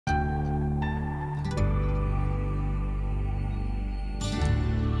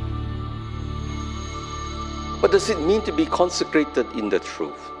What does it mean to be consecrated in the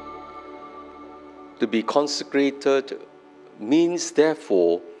truth? To be consecrated means,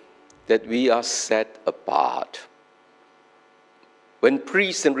 therefore, that we are set apart. When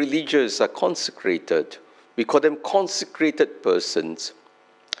priests and religious are consecrated, we call them consecrated persons,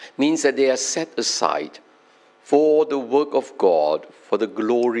 means that they are set aside for the work of God, for the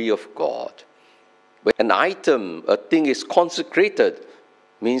glory of God. When an item, a thing is consecrated,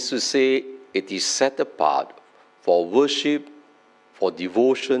 means to say it is set apart for worship, for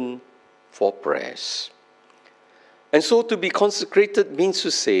devotion, for prayers. And so to be consecrated means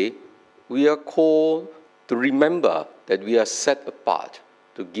to say we are called to remember that we are set apart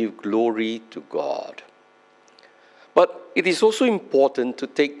to give glory to God. But it is also important to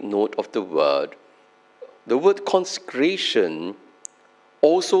take note of the word. The word consecration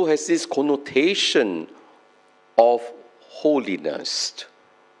also has this connotation of holiness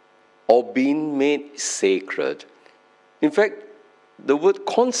or being made sacred. In fact, the word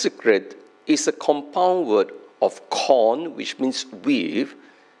consecrate is a compound word of con, which means with,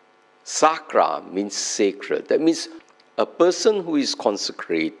 sacra means sacred. That means a person who is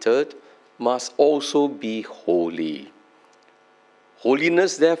consecrated must also be holy.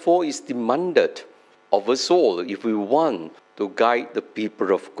 Holiness, therefore, is demanded of us all if we want to guide the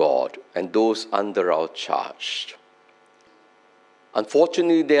people of God and those under our charge.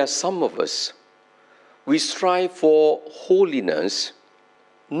 Unfortunately, there are some of us, we strive for holiness,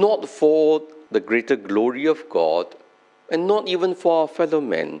 not for the greater glory of God, and not even for our fellow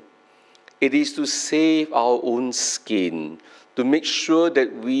men. It is to save our own skin, to make sure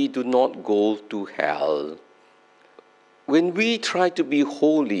that we do not go to hell. When we try to be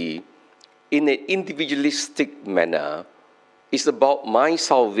holy in an individualistic manner, it's about my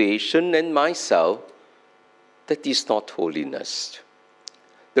salvation and myself, that is not holiness.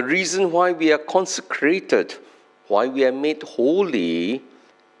 The reason why we are consecrated, why we are made holy,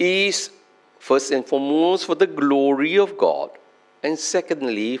 is first and foremost for the glory of God, and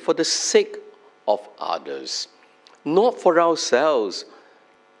secondly for the sake of others, not for ourselves.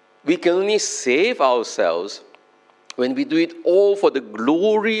 We can only save ourselves when we do it all for the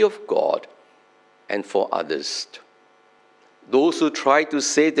glory of God and for others. Those who try to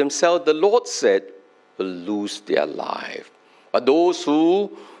save themselves, the Lord said, will lose their life. But those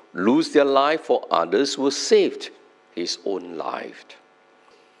who lose their life for others will save his own life.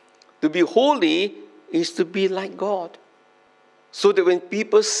 To be holy is to be like God. So that when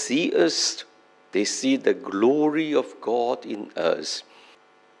people see us, they see the glory of God in us.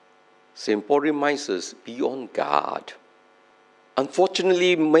 St. Paul reminds us, be on guard.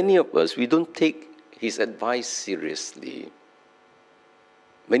 Unfortunately, many of us, we don't take his advice seriously.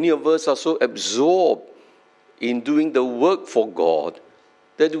 Many of us are so absorbed in doing the work for God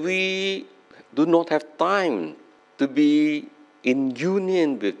that we do not have time to be in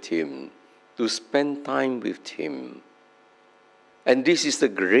union with him, to spend time with him. And this is the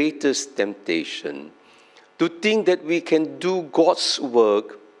greatest temptation, to think that we can do God's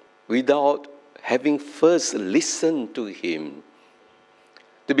work without having first listened to him.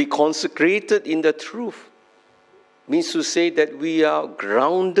 To be consecrated in the truth means to say that we are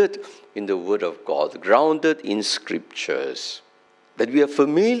grounded in the Word of God, grounded in Scriptures, that we are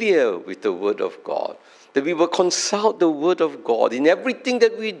familiar with the Word of God, that we will consult the Word of God in everything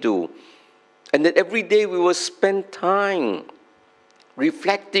that we do, and that every day we will spend time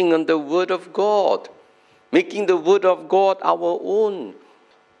reflecting on the Word of God, making the Word of God our own.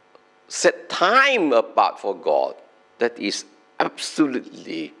 Set time apart for God. That is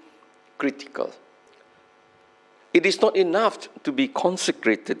absolutely critical. It is not enough to be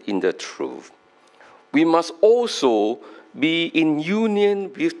consecrated in the truth. We must also be in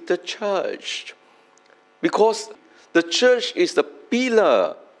union with the church. Because the church is the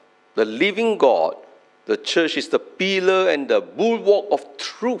pillar, the living God. The church is the pillar and the bulwark of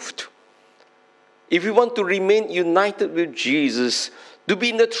truth. If we want to remain united with Jesus, to be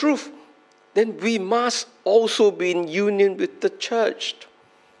in the truth, then we must also be in union with the church.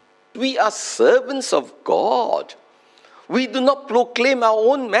 We are servants of God. We do not proclaim our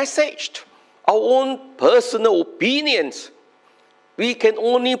own message, our own personal opinions. We can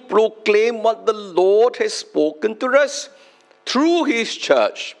only proclaim what the Lord has spoken to us through his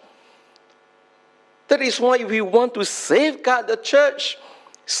church. That is why we want to safeguard the church,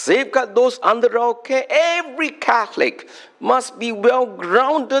 safeguard those under our care. Every Catholic must be well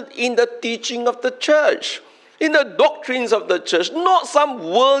grounded in the teaching of the church, in the doctrines of the church, not some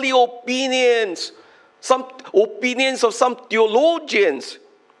worldly opinions, some opinions of some theologians.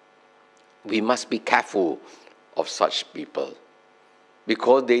 We must be careful of such people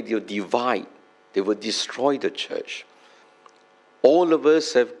because they will divide They will destroy the church. All of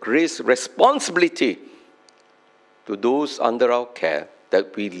us have great responsibility to those under our care,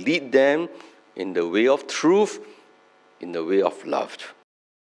 that we lead them in the way of truth, in the way of love.